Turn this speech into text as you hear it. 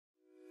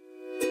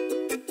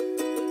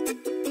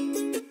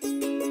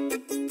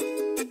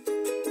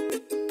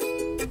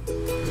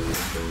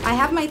I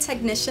have my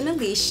technician,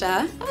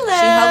 Alicia. Hello.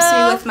 She helps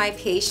me with my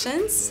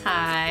patients.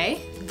 Hi.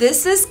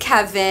 This is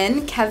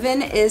Kevin.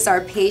 Kevin is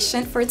our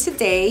patient for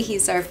today.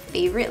 He's our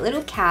favorite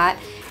little cat.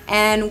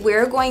 And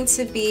we're going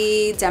to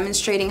be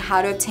demonstrating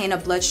how to obtain a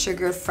blood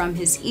sugar from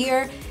his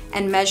ear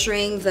and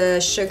measuring the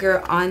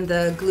sugar on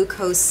the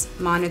glucose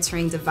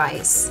monitoring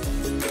device.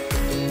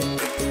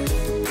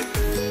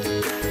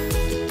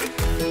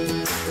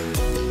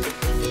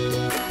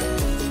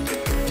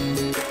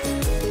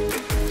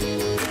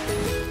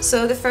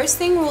 So the first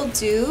thing we'll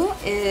do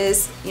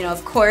is,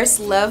 of course,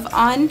 love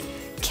on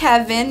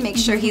Kevin, make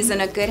sure he's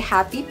in a good,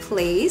 happy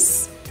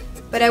place.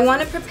 But I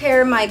want to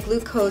prepare my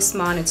glucose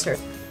monitor.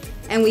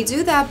 And we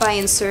do that by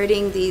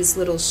inserting these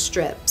little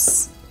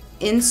strips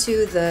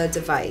into the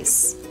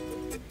device.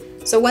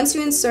 So once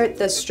you insert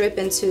the strip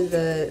into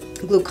the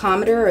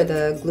glucometer or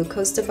the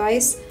glucose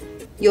device,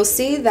 you'll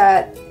see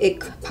that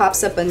it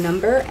pops up a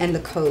number and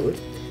the code.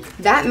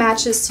 That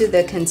matches to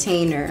the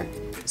container.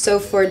 So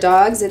for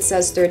dogs it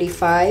says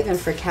 35 and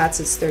for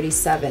cats it's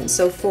 37.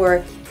 So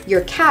for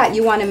your cat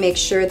you want to make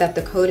sure that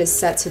the code is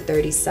set to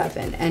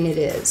 37, and it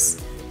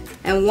is.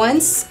 And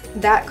once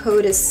that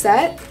code is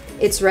set,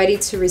 it's ready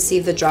to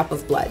receive the drop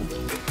of blood.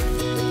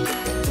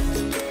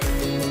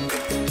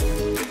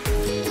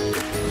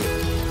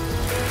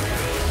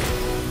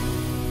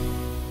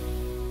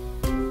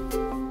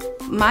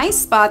 My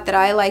spot that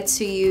I like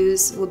to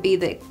use would be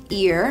the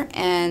ear,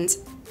 and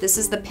this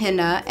is the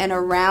pinna, and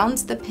around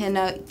the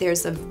pinna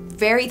there's a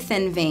very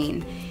thin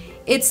vein.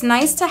 It's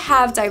nice to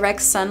have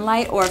direct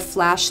sunlight or a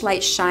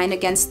flashlight shine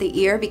against the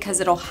ear because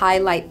it'll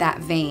highlight that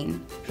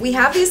vein. We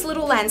have these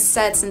little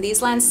lancets, and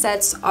these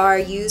lancets are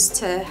used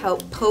to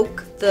help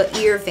poke the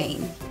ear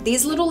vein.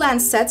 These little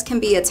lancets can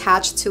be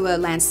attached to a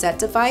lancet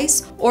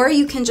device, or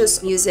you can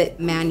just use it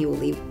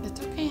manually.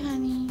 It's okay,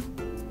 honey.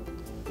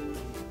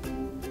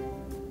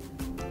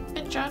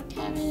 Good job,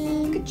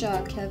 Kevin. Good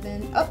job,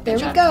 Kevin. Oh, there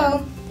we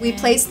go. We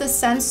place the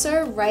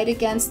sensor right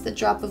against the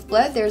drop of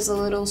blood. There's a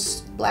little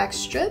black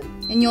strip,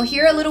 and you'll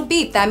hear a little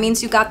beep. That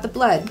means you got the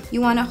blood.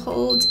 You want to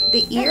hold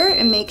the ear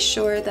and make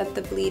sure that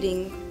the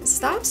bleeding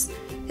stops.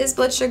 His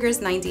blood sugar is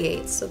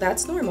 98, so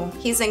that's normal.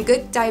 He's in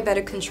good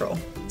diabetic control.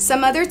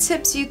 Some other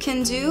tips you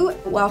can do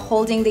while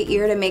holding the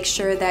ear to make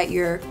sure that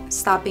you're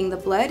stopping the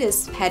blood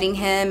is petting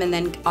him and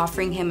then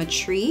offering him a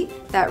treat.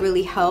 That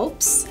really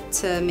helps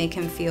to make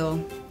him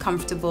feel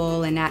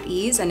comfortable and at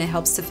ease, and it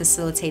helps to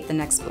facilitate the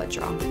next blood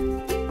draw.